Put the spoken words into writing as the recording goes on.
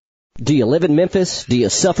Do you live in Memphis? Do you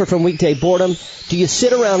suffer from weekday boredom? Do you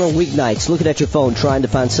sit around on weeknights looking at your phone trying to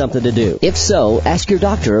find something to do? If so, ask your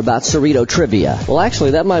doctor about Cerrito Trivia. Well, actually,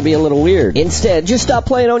 that might be a little weird. Instead, just stop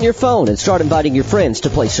playing on your phone and start inviting your friends to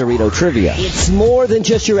play Cerrito Trivia. It's more than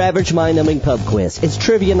just your average mind-numbing pub quiz. It's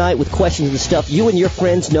trivia night with questions and stuff you and your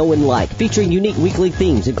friends know and like, featuring unique weekly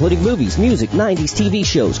themes including movies, music, 90s TV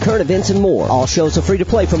shows, current events, and more. All shows are free to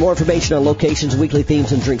play. For more information on locations, weekly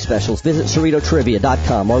themes, and drink specials, visit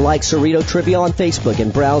CerritoTrivia.com or like Cerrito Trivia on Facebook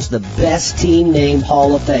and browse the best team name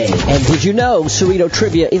Hall of Fame. And did you know Cerrito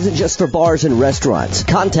Trivia isn't just for bars and restaurants?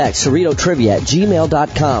 Contact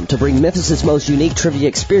CerritoTrivia@gmail.com to bring Memphis' most unique trivia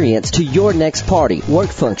experience to your next party,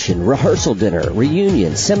 work function, rehearsal dinner,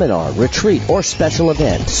 reunion, seminar, retreat, or special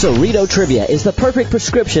event. Cerrito Trivia is the perfect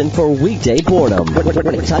prescription for weekday boredom.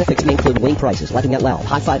 Side effects may include wing prices, laughing out loud,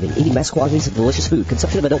 high-fiving, eating mass quantities of delicious food,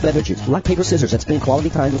 consumption of adult beverages, rock, paper, scissors, and spending quality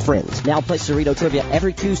time with friends. Now play Cerrito Trivia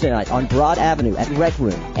every Tuesday night on Broad Avenue at Rec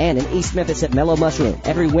Room, and in East Memphis at Mellow Mushroom,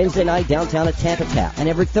 every Wednesday night downtown at Tampa Tap, and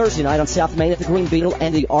every Thursday night on South Main at the Green Beetle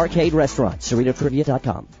and the Arcade Restaurant.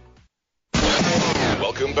 CerritoTrivia.com.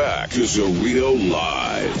 Welcome back to Cerrito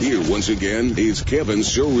Live. Here once again is Kevin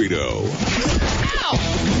Cerrito.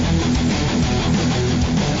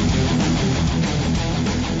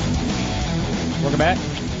 Welcome back.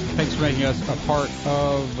 Thanks for making us a part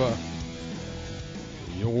of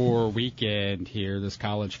your weekend here, this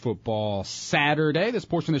college football Saturday. This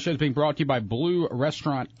portion of the show is being brought to you by Blue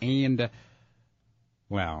Restaurant and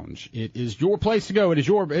Lounge. It is your place to go.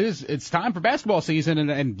 It's time for basketball season,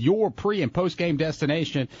 and your pre and post game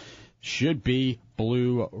destination should be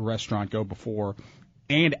Blue Restaurant. Go before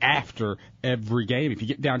and after every game. If you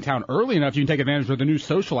get downtown early enough, you can take advantage of the new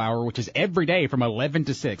social hour, which is every day from 11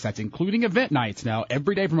 to 6. That's including event nights now.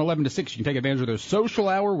 Every day from 11 to 6, you can take advantage of their social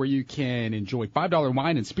hour where you can enjoy $5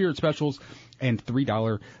 wine and spirit specials and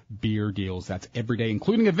 $3 beer deals. That's every day,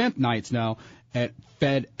 including event nights now at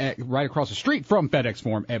FedEx, right across the street from FedEx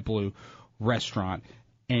Forum at Blue Restaurant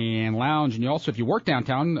and Lounge. And you also, if you work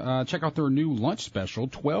downtown, check out their new lunch special.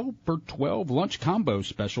 12 for 12 lunch combo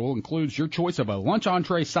special includes your choice of a lunch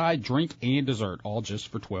entree, side, drink, and dessert, all just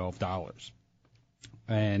for $12.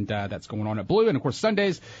 And that's going on at Blue. And, of course,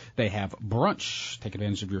 Sundays, they have brunch. Take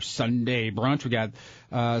advantage of your Sunday brunch. We got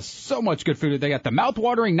so much good food. They got the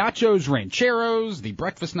mouth-watering nachos rancheros, the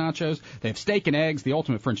breakfast nachos. They have steak and eggs, the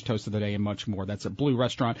ultimate French toast of the day, and much more. That's at Blue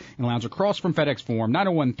Restaurant and Lounge across from FedEx Forum.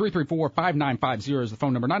 901-334-5950 is the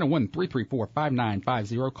phone number.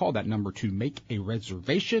 901-334-5950. Call that number to make a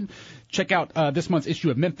reservation. Check out this month's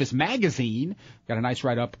issue of Memphis Magazine. Got a nice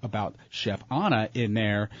write-up about Chef Anna in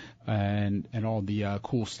there and all the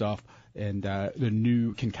cool stuff and the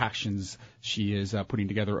new concoctions she is putting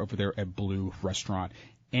together over there at Blue Restaurant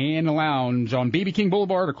and Lounge on BB King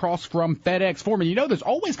Boulevard across from FedEx Forum. And you know there's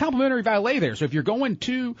always complimentary valet there. So if you're going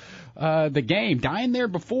to the game, dine there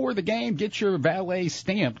before the game, get your valet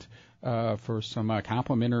stamped for some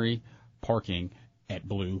complimentary parking at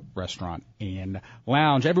Blue Restaurant and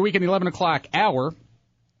Lounge. Every week at the 11 o'clock hour,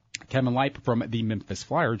 Kevin Lipe from the Memphis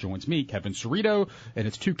Flyer joins me, Kevin Cerrito, and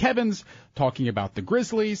it's two Kevins talking about the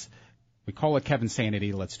Grizzlies. We call it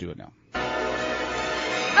Kevinsanity. Let's do it now.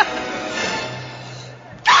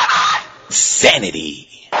 Sanity.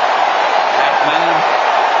 Half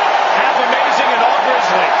amazing and all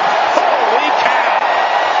Grizzly. Holy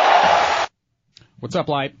cow. What's up,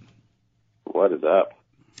 Lipe? What is up?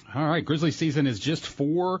 All right, Grizzly season is just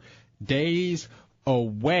 4 days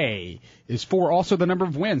away. Is 4 also the number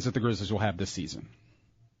of wins that the Grizzlies will have this season?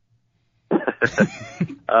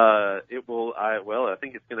 It will. I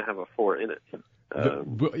think it's going to have a 4 in it.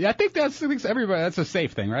 Yeah, I think that's everybody. That's a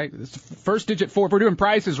safe thing, right? It's first digit 4. If we're doing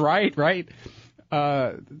prices right?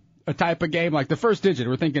 A type of game like the first digit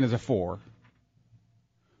we're thinking is a 4.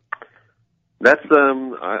 That's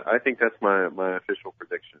I think that's my official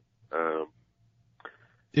prediction. I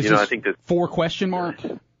think that 4 question mark.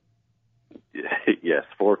 Yes,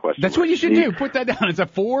 4 question That's marks. what you should do. Put that down. It's a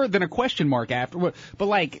 4, then a question mark after. But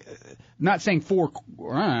like, not saying 4,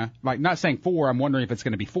 not saying 4. I'm wondering if it's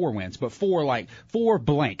going to be 4 wins, but 4 like 4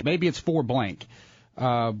 blank. Maybe it's 4 blank.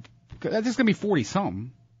 That's just going to be 40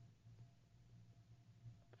 something.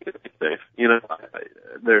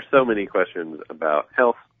 There's so many questions about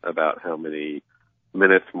health, about how many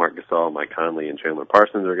minutes Mark Gasol, Mike Conley, and Chandler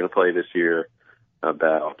Parsons are going to play this year,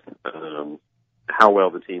 about how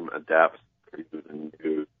well the team adapts to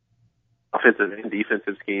new offensive and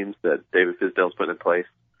defensive schemes that David Fizdale's put in place.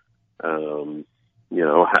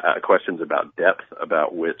 Questions about depth,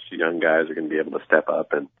 about which young guys are going to be able to step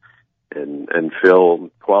up and fill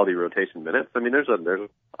quality rotation minutes. I mean, there's a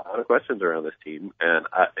lot of questions around this team, and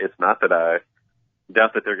it's not that I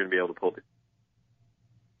doubt that they're going to be able to pull it.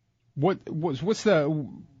 What's the?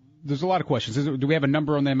 There's a lot of questions. Do we have a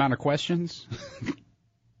number on the amount of questions?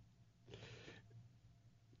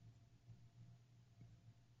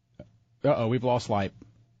 We've lost Lipe.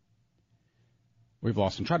 We've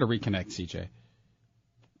lost him. Try to reconnect, CJ.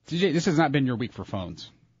 CJ, this has not been your week for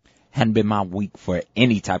phones. Hadn't been my week for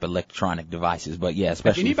any type of electronic devices, but yeah,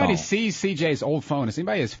 especially If anybody phone. sees CJ's old phone, if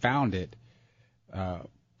anybody has found it,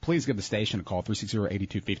 please give the station a call,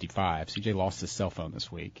 360-8255. CJ lost his cell phone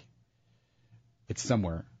this week. It's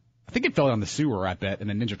somewhere. I think it fell down the sewer, I bet,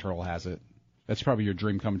 and a Ninja Turtle has it. That's probably your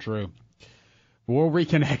dream come true. We'll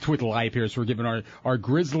reconnect with Lipe here, so we're giving our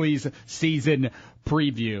Grizzlies season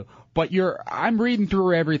preview. But I'm reading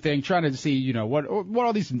through everything, trying to see, what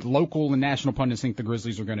all these local and national pundits think the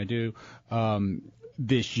Grizzlies are going to do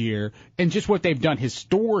this year, and just what they've done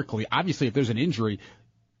historically. Obviously, if there's an injury,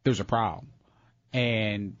 there's a problem.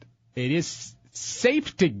 And it is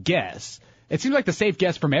safe to guess. It seems like the safe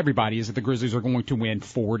guess from everybody is that the Grizzlies are going to win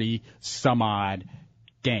 40 some odd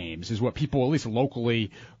games, is what people, at least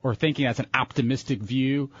locally, are thinking. That's an optimistic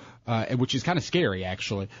view, which is kind of scary,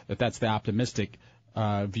 actually, that's the optimistic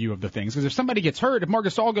view of the things. Because if somebody gets hurt, if Marc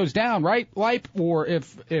Gasol goes down, right, Lipe, or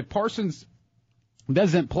if Parsons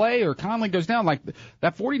doesn't play or Conley goes down, like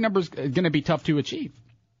that 40 number is going to be tough to achieve.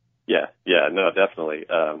 Yeah, no, definitely.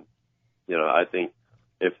 I think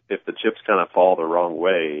if the chips kind of fall the wrong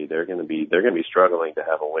way, they're going to be struggling to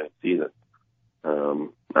have a winning season.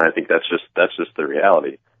 I think that's just the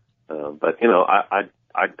reality. But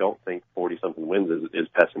I don't think 40-something wins is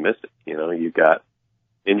pessimistic. You've got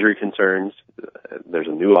injury concerns. There's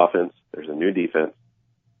a new offense. There's a new defense.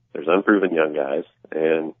 There's unproven young guys.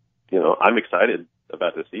 And, I'm excited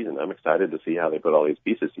about this season. I'm excited to see how they put all these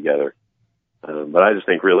pieces together. But I just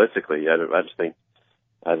think realistically, I just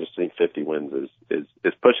think 50 wins is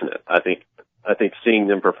pushing it. I think seeing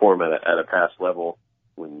them perform at a past level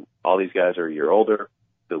when all these guys are a year older,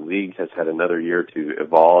 the league has had another year to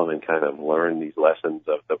evolve and kind of learn these lessons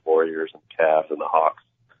of the Warriors and Cavs and the Hawks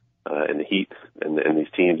and the Heat and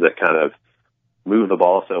these teams that kind of move the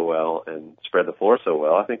ball so well and spread the floor so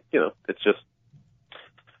well. I think, it's just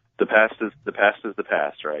the past is the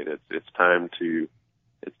past, right? It's time to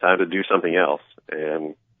do something else,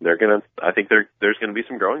 and I think there's gonna be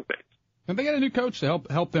some growing pains. And they got a new coach to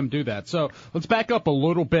help them do that. So let's back up a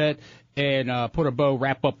little bit and put a bow,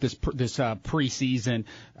 wrap up this preseason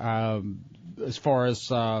as far as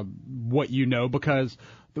what because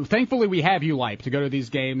thankfully we have you, Lipe, to go to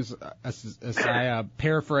these games. As I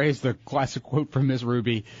paraphrase the classic quote from Ms.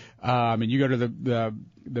 Ruby, and you go to the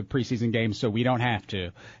preseason games, so we don't have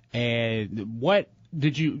to. And what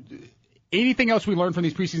did anything else we learned from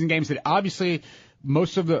these preseason games that obviously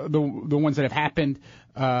most of the ones that have happened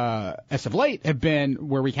as of late have been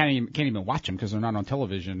where we can't even watch them because they're not on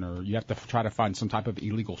television, or you have to try to find some type of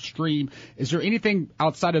illegal stream. Is there anything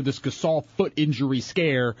outside of this Gasol foot injury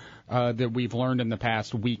scare that we've learned in the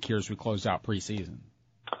past week here as we close out preseason?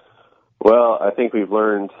 Well, I think we've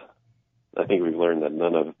learned that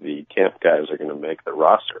none of the camp guys are going to make the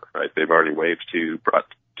roster, right? They've already waived two, brought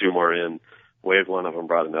two more in, waived one of them,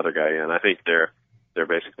 brought another guy in. I think they're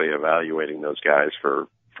basically evaluating those guys for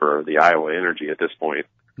the Iowa Energy at this point.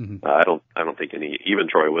 Mm-hmm. I don't think even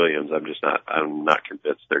Troy Williams, I'm not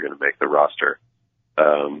convinced they're going to make the roster.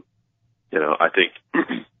 I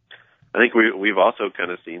think we've also kind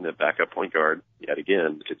of seen that backup point guard yet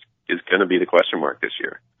again is going to be the question mark this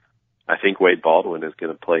year. I think Wade Baldwin is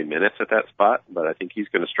going to play minutes at that spot, but I think he's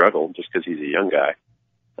going to struggle just because he's a young guy.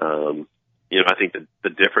 I think the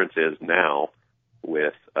difference is now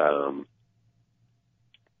with a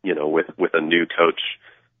new coach,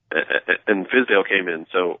 and Fizdale came in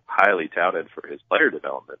so highly touted for his player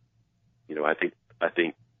development. I think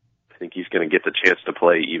he's going to get the chance to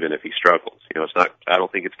play even if he struggles. I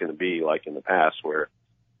don't think it's going to be like in the past where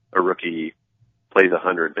a rookie plays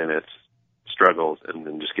 100 minutes, struggles, and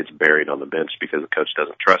then just gets buried on the bench because the coach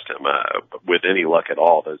doesn't trust him. With any luck at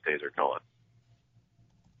all, those days are gone.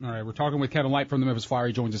 All right, we're talking with Kevin Lipe from the Memphis Flyer.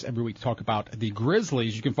 He joins us every week to talk about the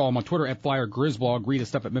Grizzlies. You can follow him on Twitter at FlyerGrizzblog. Read his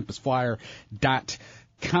stuff at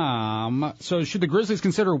MemphisFlyer.com. So should the Grizzlies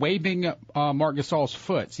consider waiving Marc Gasol's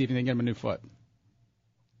foot, see if they can get him a new foot?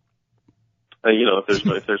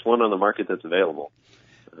 If there's one on the market that's available,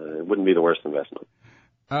 it wouldn't be the worst investment.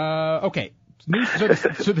 Okay.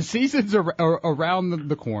 So the season's around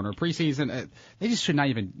the corner. Preseason, they just should not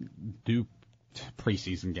even do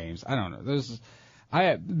preseason games. I don't know.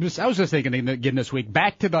 I was just thinking again this week,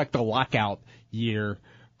 back to the lockout year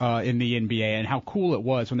in the NBA and how cool it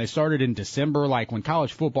was when they started in December, like when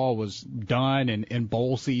college football was done and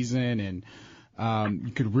bowl season, and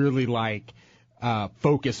you could really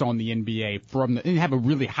focus on the NBA and have a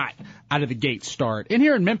really hot out of the gate start. And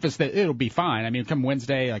here in Memphis, it'll be fine. I mean, come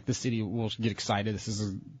Wednesday, like the city will get excited. This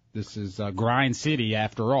is grind city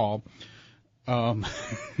after all.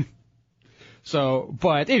 So,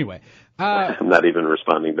 but anyway, I'm not even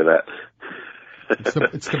responding to that.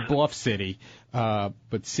 it's the bluff city. But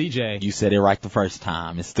CJ, you said it right the first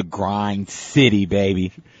time. It's the grind city,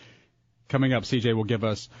 baby. Coming up, CJ will give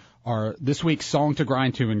us our this week's song to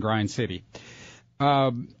grind to in Grind City.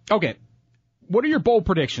 Okay, what are your bold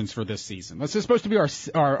predictions for this season? This is supposed to be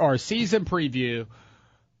our season preview.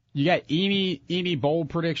 You got any bold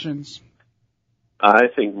predictions? I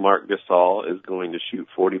think Marc Gasol is going to shoot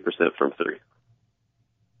 40% from three.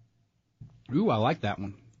 Ooh, I like that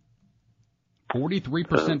one.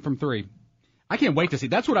 43% from three. I can't wait to see.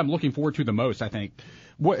 That's what I'm looking forward to the most, I think.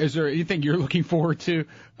 What is there anything you're looking forward to?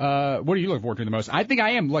 What are you looking forward to the most? I think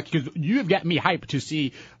I am lucky because you have got me hyped to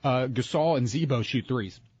see Gasol and Zebo shoot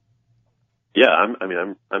threes. Yeah,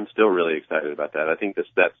 I'm still really excited about that. I think the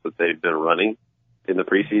stats that they've been running in the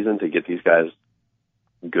preseason to get these guys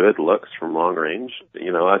good looks from long range,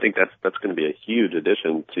 I think that's going to be a huge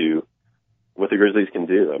addition to what the Grizzlies can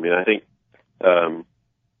do. I mean, I think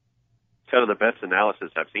kind of the best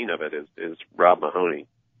analysis I've seen of it is Rob Mahoney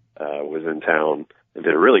was in town and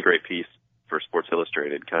did a really great piece for Sports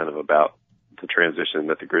Illustrated kind of about the transition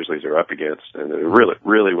that the Grizzlies are up against, and it was really,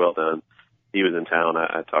 really well done. He was in town.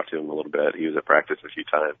 I talked to him a little bit. He was at practice a few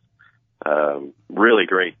times. Really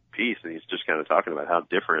great piece, and he's just kind of talking about how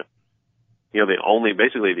different, the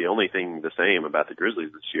only thing the same about the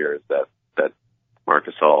Grizzlies this year is that Marc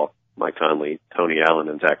Gasol, Mike Conley, Tony Allen,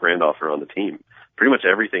 and Zach Randolph are on the team. Pretty much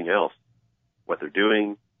everything else, what they're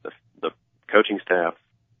doing, the coaching staff,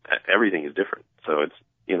 everything is different. So it's,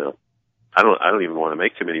 I don't even want to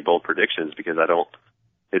make too many bold predictions because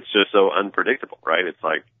it's just so unpredictable, right? It's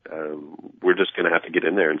like, we're just going to have to get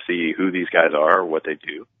in there and see who these guys are, what they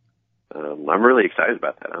do. I'm really excited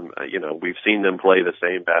about that. We've seen them play the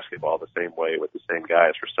same basketball the same way with the same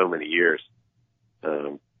guys for so many years.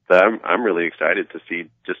 But I'm really excited to see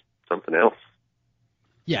just something else.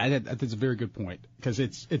 Yeah, that's a very good point because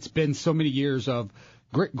it's been so many years of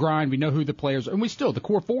grit grind. We know who the players are, and the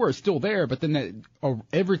core four is still there, but then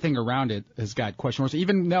everything around it has got question marks.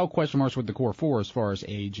 Even now, question marks with the core four as far as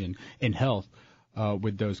age and health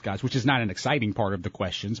with those guys, which is not an exciting part of the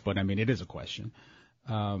questions, but I mean it is a question.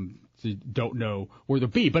 So you don't know where they'll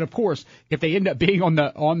be, but of course, if they end up being on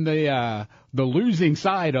the losing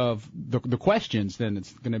side of the questions, then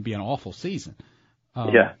it's going to be an awful season.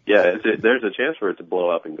 There's a chance for it to blow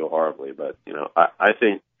up and go horribly, but I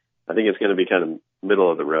think it's going to be kind of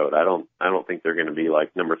middle of the road. I don't think they're going to be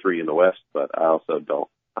like number 3 in the West, but I also don't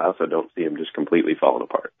see them just completely falling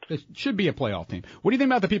apart. It should be a playoff team. What do you think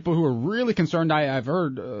about the people who are really concerned? I've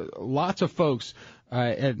heard lots of folks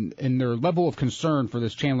and their level of concern for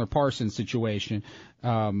this Chandler Parsons situation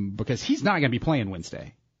because he's not going to be playing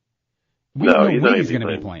Wednesday. He's not going to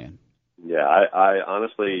be playing. Yeah, I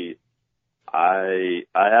honestly. I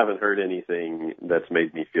haven't heard anything that's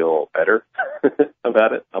made me feel better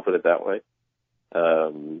about it. I'll put it that way.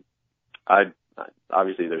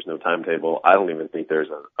 Obviously there's no timetable. I don't even think there's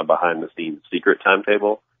a behind the scenes secret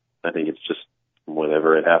timetable. I think it's just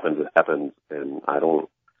whenever it happens, and I don't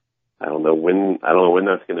know when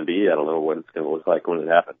that's going to be. I don't know what it's going to look like when it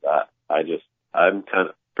happens. I'm kind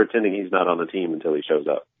of pretending he's not on the team until he shows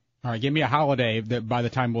up. All right, give me a holiday that by the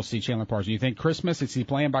time we'll see Chandler Parsons. You think Christmas? Is he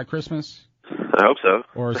playing by Christmas? I hope so.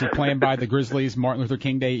 Or is he playing by the Grizzlies Martin Luther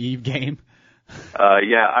King Day Eve game?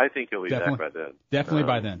 Yeah, I think he'll be back by then. Definitely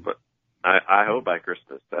by then. But I hope by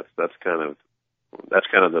Christmas. That's kind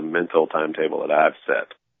of the mental timetable that I've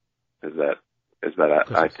set. Is that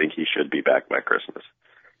I think he should be back by Christmas.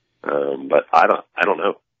 But I don't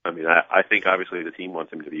know. I mean, I think obviously the team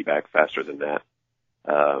wants him to be back faster than that.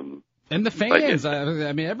 And the fans,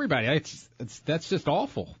 I mean, everybody. That's just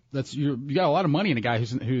awful. You got a lot of money in a guy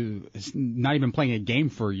who is not even playing a game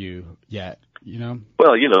for you yet.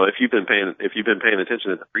 Well, if you've been paying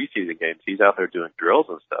attention to the preseason games, he's out there doing drills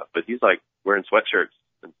and stuff. But he's like wearing sweatshirts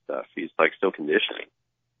and stuff. He's like still conditioning.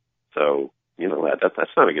 So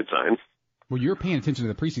that's not a good sign. Well, you're paying attention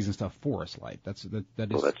to the preseason stuff for us, Lipe. That is.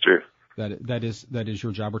 Well, that's true. That is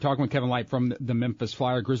your job. We're talking with Kevin Lipe from the Memphis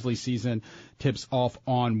Flyer. Grizzlies season tips off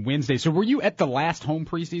on Wednesday. So were you at the last home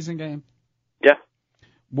preseason game? Yeah.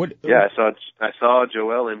 What? Yeah, I saw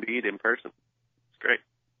Joel Embiid in person. It's great.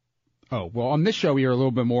 Oh, well, on this show, we are a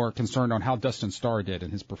little bit more concerned on how Dustin Starr did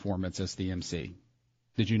in his performance as the MC.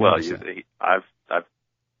 Did you notice that?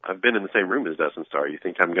 I've been in the same room as Dustin Starr. You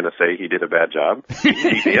think I'm going to say he did a bad job? He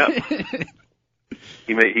beat me up.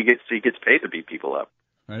 He gets paid to beat people up.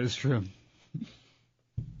 That is true.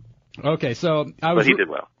 Okay, so but he did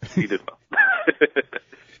well. He did well.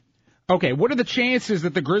 Okay, what are the chances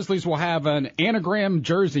that the Grizzlies will have an anagram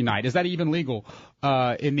jersey night? Is that even legal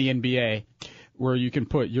in the NBA, where you can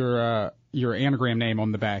put your anagram name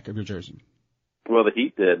on the back of your jersey? Well, the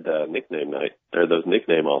Heat did nickname night, or those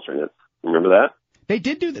nickname alternates. Remember that? They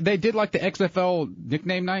did like the XFL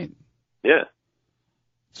nickname night. Yeah.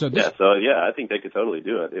 So I think they could totally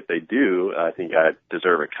do it. If they do, I think I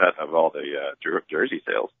deserve a cut of all the jersey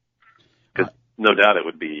sales, because no doubt it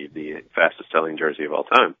would be the fastest selling jersey of all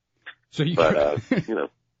time. So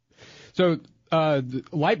So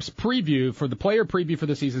Lipe's preview for the player preview for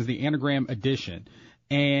the season is the anagram edition,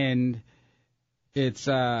 and it's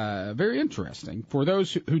very interesting for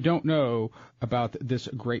those who don't know about this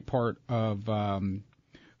great part of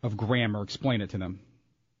grammar. Explain it to them.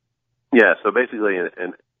 Yeah. So basically,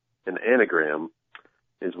 an anagram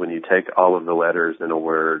is when you take all of the letters in a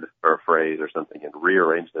word or a phrase or something and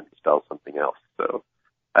rearrange them to spell something else. So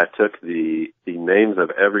I took the names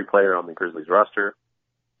of every player on the Grizzlies roster,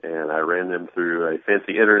 and I ran them through a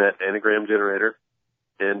fancy internet anagram generator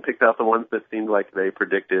and picked out the ones that seemed like they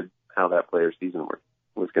predicted how that player's season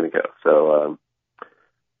was going to go. So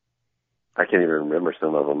I can't even remember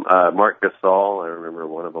some of them. Mark Gasol, I remember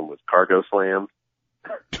one of them was Cargo Slam.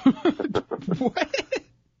 What?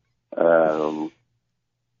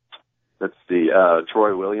 Let's see.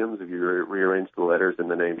 Troy Williams, if you rearrange the letters in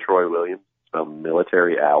the name Troy Williams,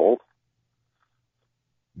 Military Owl.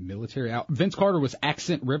 Military Owl. Vince Carter was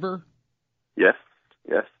Accent River? Yes.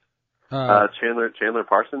 Chandler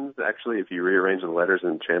Parsons, actually, if you rearrange the letters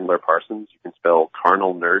in Chandler Parsons, you can spell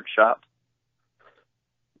Carnal Nerd Shop.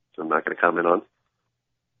 So I'm not going to comment on.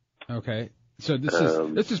 Okay. So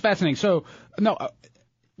this is fascinating. So, no,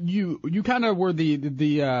 you kind of were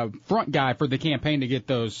the front guy for the campaign to get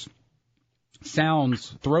those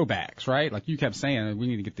sounds throwbacks, right? Like you kept saying, we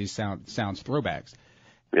need to get these sounds throwbacks.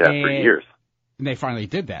 Yeah, for years. And they finally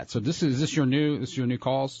did that. So is this your new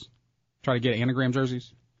cause? Try to get anagram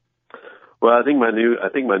jerseys? Well, I think my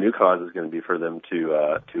new cause is going to be for them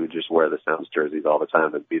to just wear the Sounds jerseys all the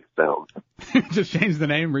time and be the Sounds. Just change the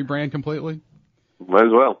name, rebrand completely? Might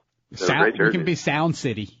as well. We can be Sound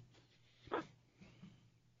City.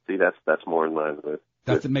 See, that's more in line with.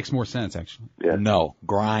 It makes more sense, actually. Yeah. No,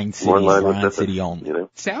 Grind City only. You know?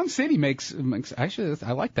 Sound City makes actually,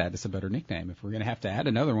 I like that. It's a better nickname if we're going to have to add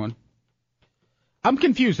another one. I'm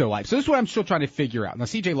confused, though, Lipe. So this is what I'm still trying to figure out. Now,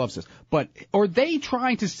 CJ loves this. But are they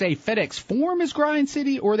trying to say FedEx Forum is Grind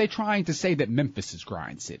City, or are they trying to say that Memphis is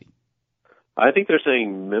Grind City? I think they're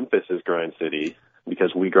saying Memphis is Grind City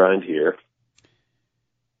because we grind here.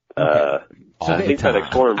 Okay. I think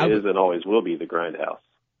FedEx Forum is and always will be the Grind House.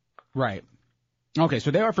 Right. Okay,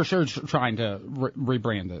 so they are for sure trying to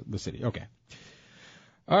rebrand the city. Okay.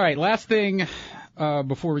 All right, last thing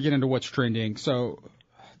before we get into what's trending. So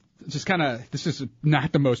just this is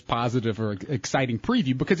not the most positive or exciting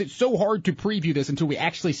preview because it's so hard to preview this until we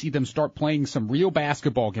actually see them start playing some real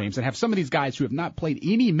basketball games and have some of these guys who have not played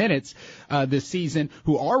any minutes this season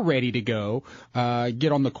who are ready to go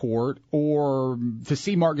get on the court, or to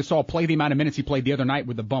see Marc Gasol play the amount of minutes he played the other night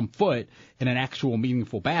with a bum foot in an actual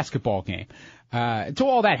meaningful basketball game. Until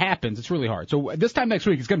all that happens, it's really hard. So this time next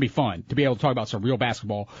week, it's going to be fun to be able to talk about some real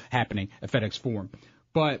basketball happening at FedEx Forum.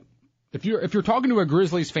 But if you're talking to a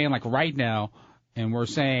Grizzlies fan like right now, and we're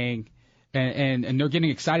saying, and they're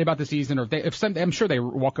getting excited about the season, or I'm sure they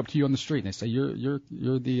walk up to you on the street and they say you're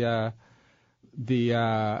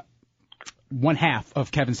the one half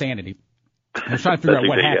of Kevinsanity. I was trying to figure out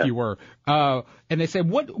what half you were. And they say,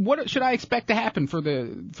 what should I expect to happen for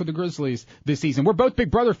the Grizzlies this season? We're both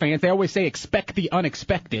Big Brother fans. They always say expect the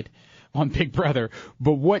unexpected on Big Brother.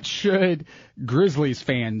 But what should Grizzlies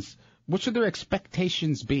fans, what should their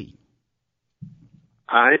expectations be?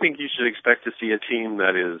 I think you should expect to see a team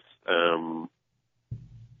that is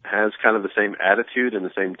has kind of the same attitude and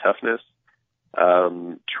the same toughness,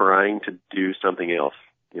 trying to do something else.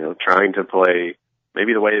 You know, trying to play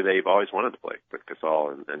maybe the way they've always wanted to play with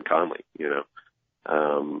Gasol and Conley. You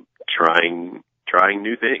know, trying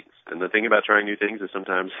new things. And the thing about trying new things is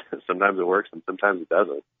sometimes it works and sometimes it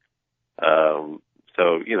doesn't.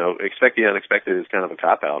 So you know, expect the unexpected is kind of a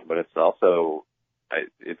cop out, but it's also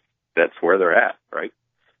that's where they're at, right?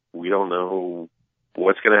 We don't know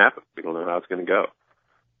what's going to happen. We don't know how it's going to go.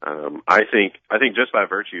 I think just by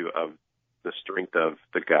virtue of the strength of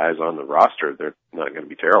the guys on the roster, they're not going to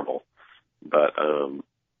be terrible, but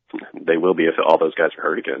they will be if all those guys are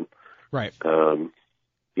hurt again. Right.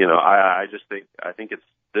 You know, I think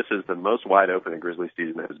this is the most wide open a Grizzlies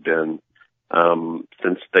season has been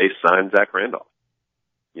since they signed Zach Randolph.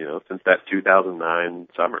 You know, since that 2009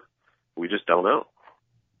 summer, we just don't know.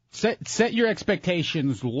 Set your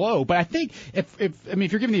expectations low, but I think if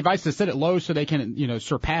you're giving the advice to set it low so they can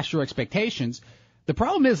surpass your expectations, the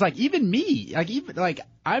problem is even me,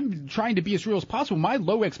 I'm trying to be as real as possible. My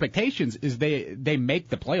low expectations is they make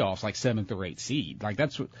the playoffs 7th or 8th seed.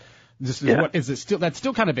 That's what this is. Yeah. What is it still? That's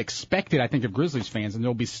still kind of expected, I think, of Grizzlies fans, and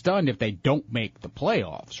they'll be stunned if they don't make the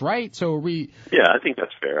playoffs, right? So Yeah, I think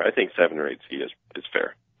that's fair. I think 7 or 8 seed is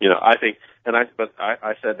fair. I think, but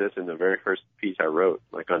I said this in the very first piece I wrote,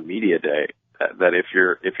 on Media Day, that if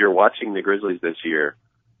you're watching the Grizzlies this year,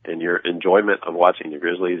 and your enjoyment of watching the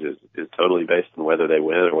Grizzlies is totally based on whether they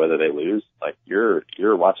win or whether they lose, you're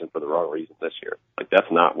watching for the wrong reason this year.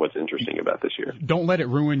 That's not what's interesting about this year. Don't let it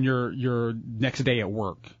ruin your next day at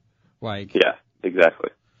work. Yeah, exactly.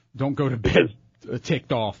 Don't go to bed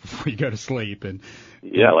ticked off before you go to sleep, and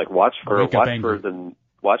watch for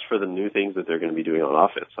the new things that they're going to be doing on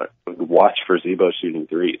offense. Watch for Zebo shooting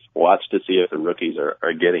threes. Watch to see if the rookies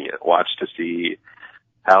are getting it. Watch to see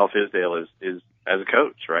how Fizdale is as a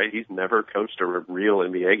coach, right? He's never coached a real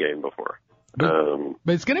NBA game before. But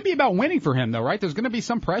it's going to be about winning for him, though, right? There's going to be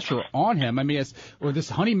some pressure on him. This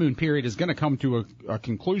honeymoon period is going to come to a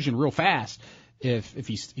conclusion real fast if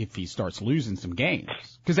he starts losing some games.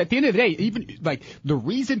 Because at the end of the day, even the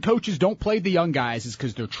reason coaches don't play the young guys is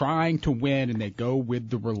because they're trying to win and they go with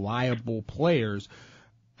the reliable players.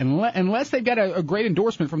 Unless they've got a great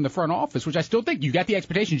endorsement from the front office, which I still think you got the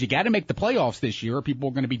expectations. You got to make the playoffs this year, or people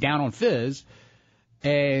are going to be down on Fizz.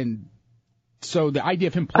 And so the idea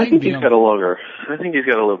of him playing, I think he's got a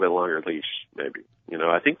little bit longer leash, maybe.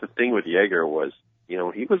 I think the thing with Jaeger was, he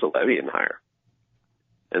was a Levian hire,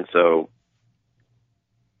 and so,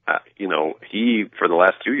 he for the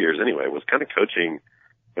last 2 years anyway was kind of coaching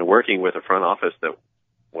and working with a front office that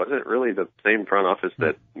wasn't really the same front office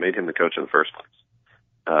that made him the coach in the first place.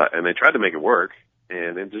 And they tried to make it work,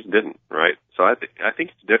 and it just didn't, right? So I think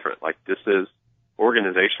it's different. This is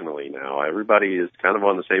organizationally now. Everybody is kind of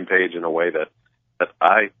on the same page in a way that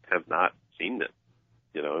I have not seen it,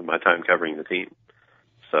 in my time covering the team.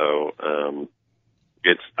 So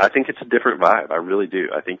I think it's a different vibe. I really do.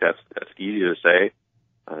 I think that's easy to say.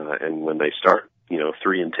 And when they start,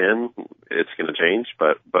 3-10, it's going to change.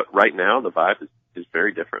 But right now, the vibe is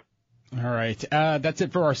very different. All right. That's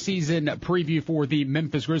it for our season preview for the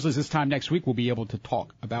Memphis Grizzlies. This time next week, we'll be able to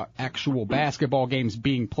talk about actual basketball games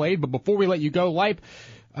being played. But before we let you go, Lipe,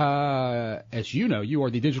 as you know, you are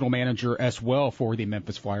the digital manager as well for the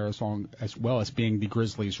Memphis Flyers, as well as being the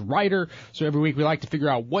Grizzlies writer. So every week we like to figure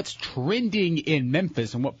out what's trending in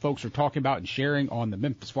Memphis and what folks are talking about and sharing on the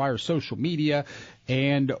Memphis Flyers social media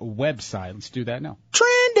and website. Let's do that now.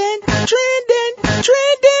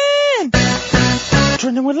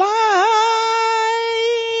 Trending with Live.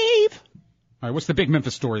 All right, what's the big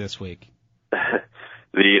Memphis story this week?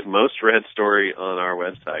 The most read story on our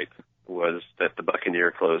website was that the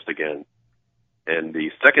Buccaneer closed again. And the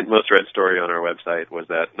second most read story on our website was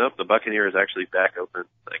that, nope, the Buccaneer is actually back open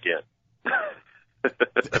again.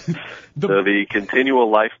 So the continual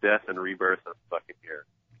life, death, and rebirth of the Buccaneer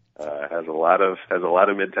has a lot of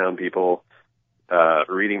Midtown people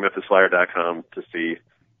reading MemphisFlyer.com to see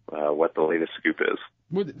what the latest scoop is.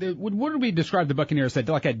 What do we describe the Buccaneers as?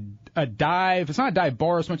 Like a dive? It's not a dive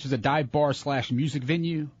bar as much as a dive bar / music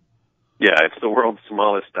venue. Yeah, it's the world's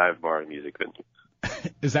smallest dive bar and music venue.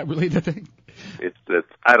 Is that really the thing? It's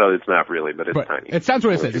not really, but it's tiny. It sounds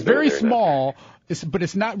what it says. It's very small, but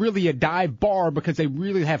it's not really a dive bar because they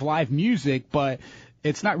really have live music, but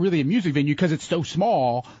it's not really a music venue because it's so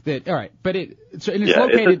small that, all right, but it's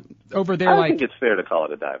located over there. I think it's fair to call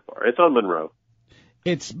it a dive bar. It's on Monroe.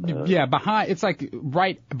 It's behind. It's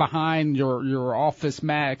right behind your Office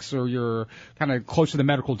Max, or your kind of close to the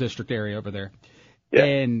medical district area over there. Yeah.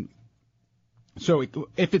 And so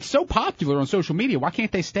if it's so popular on social media, why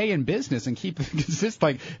can't they stay in business and keep it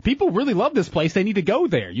consistent? People really love this place. They need to go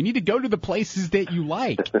there. You need to go to the places that you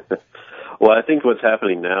like. Well, I think what's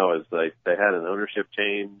happening now is they had an ownership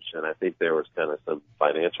change, and I think there was kind of some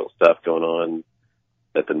financial stuff going on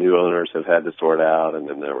that the new owners have had to sort out, and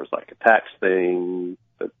then there was a tax thing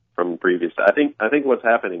from previous. I think what's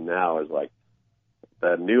happening now is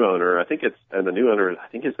the new owner. I think it's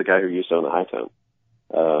the guy who used to own the Hightown.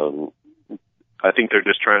 I think they're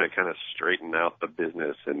just trying to kind of straighten out the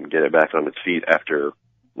business and get it back on its feet after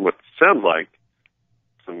what sounds like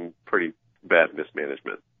some pretty bad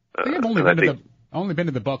mismanagement. I think I've only been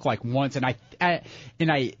to the Buck once, and what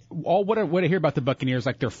I hear about the Buccaneers,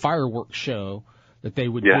 their fireworks show that they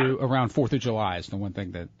would do around 4th of July is the one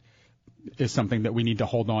thing that is something that we need to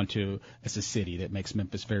hold on to as a city that makes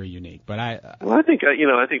Memphis very unique. But I think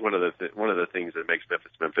one of the things that makes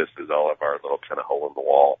Memphis is all of our little kind of hole in the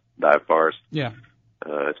wall dive bars. Yeah.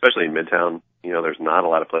 especially in Midtown. There's not a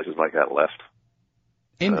lot of places like that left.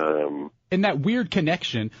 And that weird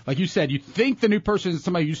connection, like you said, you think the new person is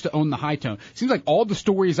somebody who used to own the High Tone. It seems like all the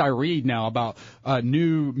stories I read now about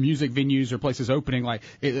new music venues or places opening, like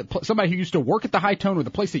somebody who used to work at the High Tone or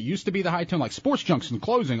the place that used to be the High Tone, like Sports Junction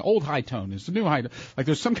closing, old High Tone is the new High Tone. Like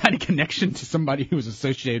there's some kind of connection to somebody who was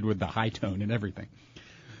associated with the High Tone and everything.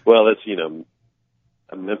 Well, it's,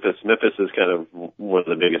 Memphis is kind of one of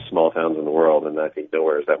the biggest small towns in the world, and I think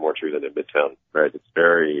nowhere is that more true than in Midtown, right? It's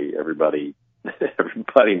very, everybody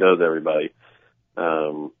knows everybody.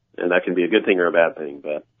 And that can be a good thing or a bad thing,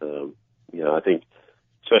 but, I think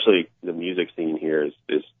especially the music scene here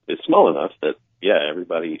is small enough that,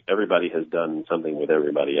 everybody has done something with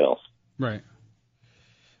everybody else. Right.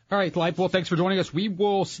 All right, Lipe, well, thanks for joining us. We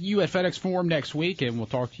will see you at FedEx Forum next week, and we'll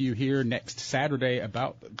talk to you here next Saturday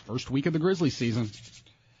about the first week of the Grizzlies season.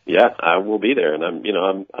 Yeah, I will be there, and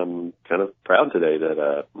I'm kind of proud today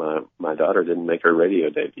that my daughter didn't make her radio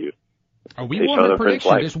debut. Oh, we won the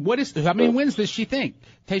prediction. How many wins does she think?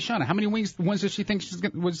 Tayshana, how many wins does she think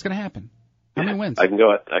was going to happen? How many wins? I can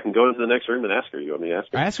go into the next room and ask her. You want me to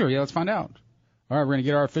ask her? Ask her. Yeah, let's find out. All right, we're going to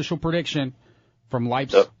get our official prediction from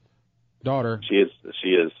Lipe's daughter. She is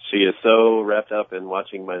so wrapped up in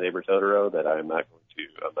watching My Neighbor Totoro that I'm not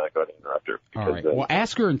going to interrupt her. All right. Well,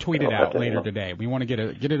 ask her and tweet it out later today. We want to get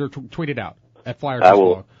her tweet it out at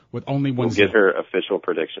Flyers with only one. We'll get her official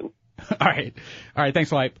prediction. All right.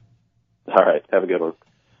 Thanks, Lipe. All right. Have a good one.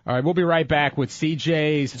 All right. We'll be right back with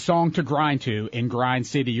CJ's Song to Grind To in Grind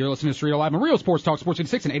City. You're listening to Cerrito Live on Real Sports Talk, Sports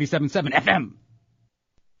 86 and 87.7 FM.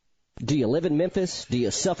 Do you live in Memphis? Do you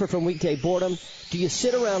suffer from weekday boredom? Do you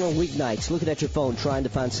sit around on weeknights looking at your phone trying to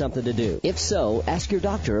find something to do? If so, ask your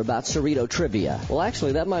doctor about Cerrito Trivia. Well,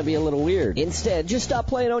 actually, that might be a little weird. Instead, just stop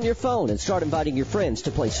playing on your phone and start inviting your friends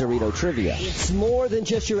to play Cerrito Trivia. It's more than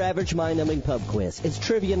just your average mind-numbing pub quiz. It's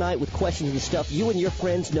trivia night with questions and stuff you and your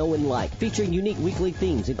friends know and like, featuring unique weekly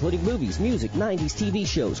themes, including movies, music, 90s TV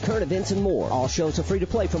shows, current events, and more. All shows are free to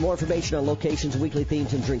play. For more information on locations, weekly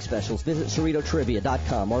themes, and drink specials, visit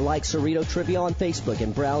CerritoTrivia.com or like Cerrito Trivia on Facebook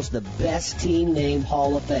and browse the best team name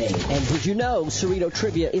Hall of Fame. And did you know Cerrito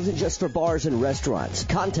Trivia isn't just for bars and restaurants?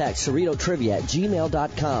 Contact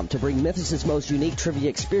CerritoTrivia@gmail.com to bring Memphis' most unique trivia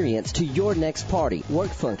experience to your next party,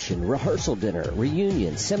 work function, rehearsal dinner,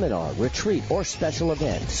 reunion, seminar, retreat, or special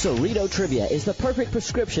event. Cerrito Trivia is the perfect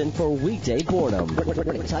prescription for weekday boredom.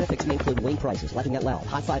 Side effects may include wing prices, laughing out loud,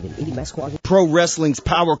 high-fiving, eating mess squads. Pro Wrestling's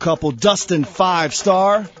power couple Dustin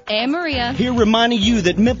 5-Star and Maria here reminding you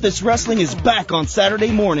that Memphis Wrestling is back on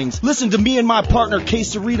Saturday mornings. Listen to me and my partner Kay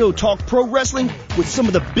Cerrito talk pro wrestling with some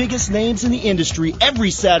of the biggest names in the industry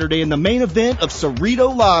every Saturday in the main event of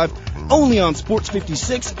Cerrito Live, only on Sports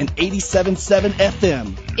 56 and 87.7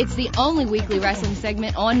 FM. It's the only weekly wrestling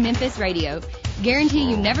segment on Memphis radio. Guarantee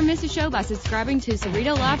you never miss a show by subscribing to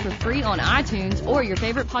Cerrito Live for free on iTunes or your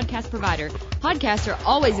favorite podcast provider. Podcasts are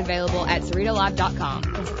always available at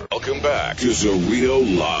CerritoLive.com. Welcome back to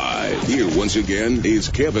Cerrito Live. Here once again is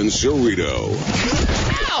Kevin Cerrito.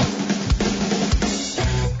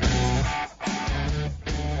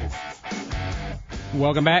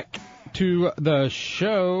 Welcome back to the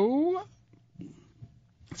show.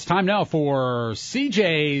 It's time now for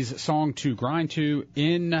CJ's Song to Grind To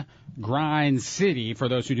in Grind City. For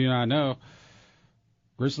those who do not know,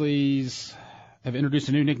 Grizzlies have introduced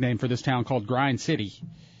a new nickname for this town called Grind City.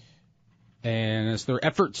 And it's their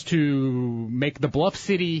efforts to make the Bluff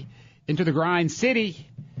City into the Grind City.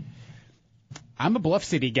 I'm a Bluff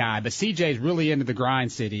City guy, but CJ's really into the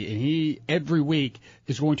Grind City, and he, every week,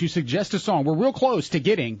 is going to suggest a song. We're real close to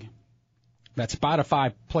getting that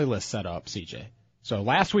Spotify playlist set up, CJ. So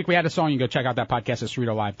last week we had a song. You can go check out that podcast at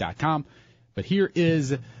CerritoLive.com. But here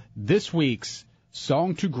is this week's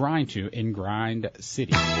Song to Grind To in Grind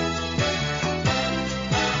City.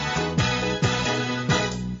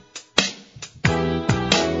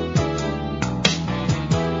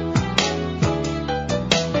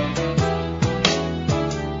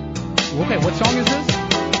 Okay, what song is this?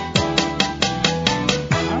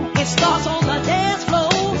 It starts on the dance floor.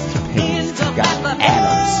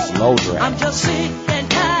 Slow drag. I'm just sick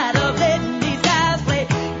and tired of letting these guys play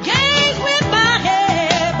games with my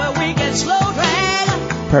head, but we can slow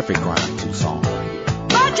drag. Perfect Grind To song.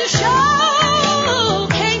 But you sure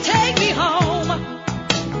can't take me home.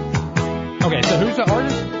 Okay, so who's the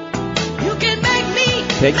artist? You can make me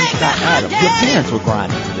Peggy make Scott the Adams. Your parents were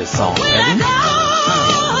grinding to this song, when I Peggy.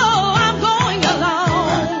 know I'm going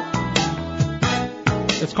along.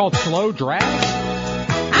 It's called Slow Drag?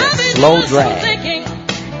 I've been Slow doing some drag. thinking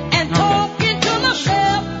and talking to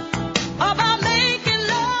myself about making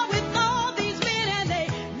love with all these men, and they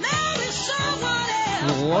marry someone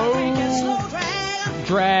Slow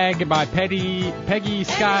Drag by Peggy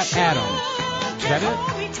Scott Adams. Is that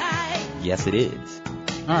it? Yes, it is.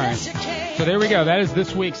 All right. So there we go. That is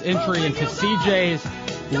this week's entry into CJ's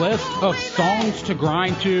list of songs to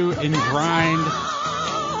grind to in Grind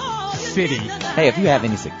City. Hey, if you have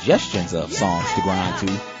any suggestions of songs to grind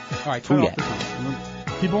to, all right, turn off the song.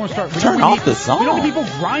 People want to start. Turn off the song. We don't need people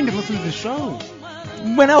grind and listen to the show.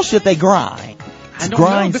 When else should they grind? I don't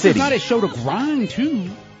Grind know. This City. is not a show to grind to.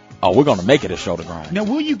 Oh, we're going to make it a show to grind. Now,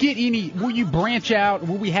 will you branch out?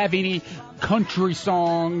 Will we have any country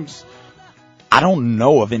songs? I don't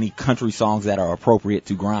know of any country songs that are appropriate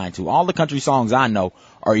to grind to. All the country songs I know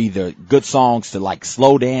are either good songs to like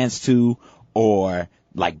slow dance to, or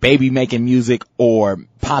like baby making music, or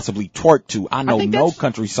possibly twerk to. I know no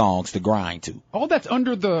country songs to grind to. All that's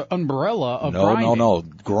under the umbrella of grinding. No.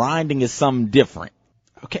 Grinding is something different.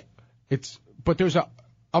 Okay. But there's a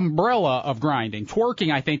umbrella of grinding.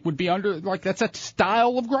 Twerking, I think, would be under, like, that's a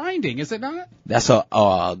style of grinding, is it not? That's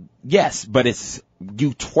yes, but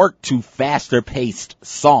you twerk to faster paced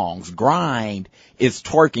songs. Grind is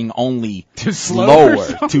twerking only to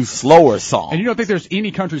slower songs. And you don't think there's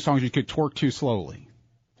any country songs you could twerk to slowly?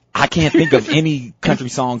 I can't think of any country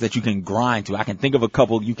songs that you can grind to. I can think of a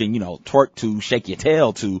couple you can, twerk to, shake your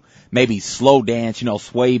tail to, maybe slow dance,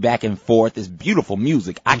 sway back and forth. It's beautiful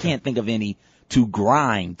music. I can't think of any to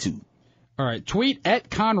grind to. All right. Tweet at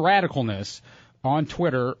Conradicalness on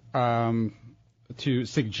Twitter to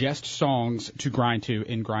suggest songs to grind to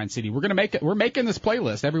in Grind City. We're making this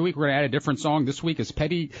playlist. Every week we're going to add a different song. This week is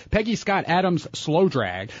Peggy Scott Adams' Slow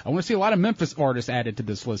Drag. I want to see a lot of Memphis artists added to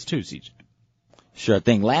this list too, CJ. Sure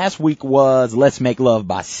thing. Last week was Let's Make Love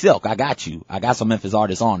by Silk. I got you. I got some Memphis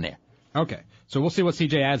artists on there. Okay. So we'll see what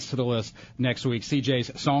CJ adds to the list next week.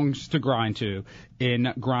 CJ's songs to grind to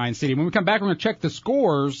in Grind City. When we come back, we're going to check the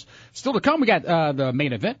scores. Still to come, we got the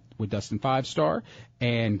main event with Dustin 5-Star.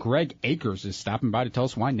 And Greg Akers is stopping by to tell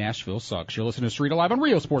us why Nashville sucks. You're listening to Cerrito Live on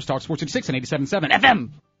Rio Sports Talk, Sports 66 and 87.7 FM.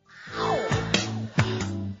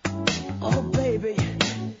 Oh, baby,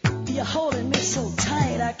 you're holding me so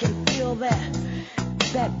tight. I can feel that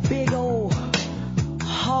big old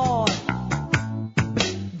hard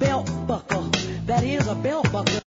belt buckle. That is a belt buckle.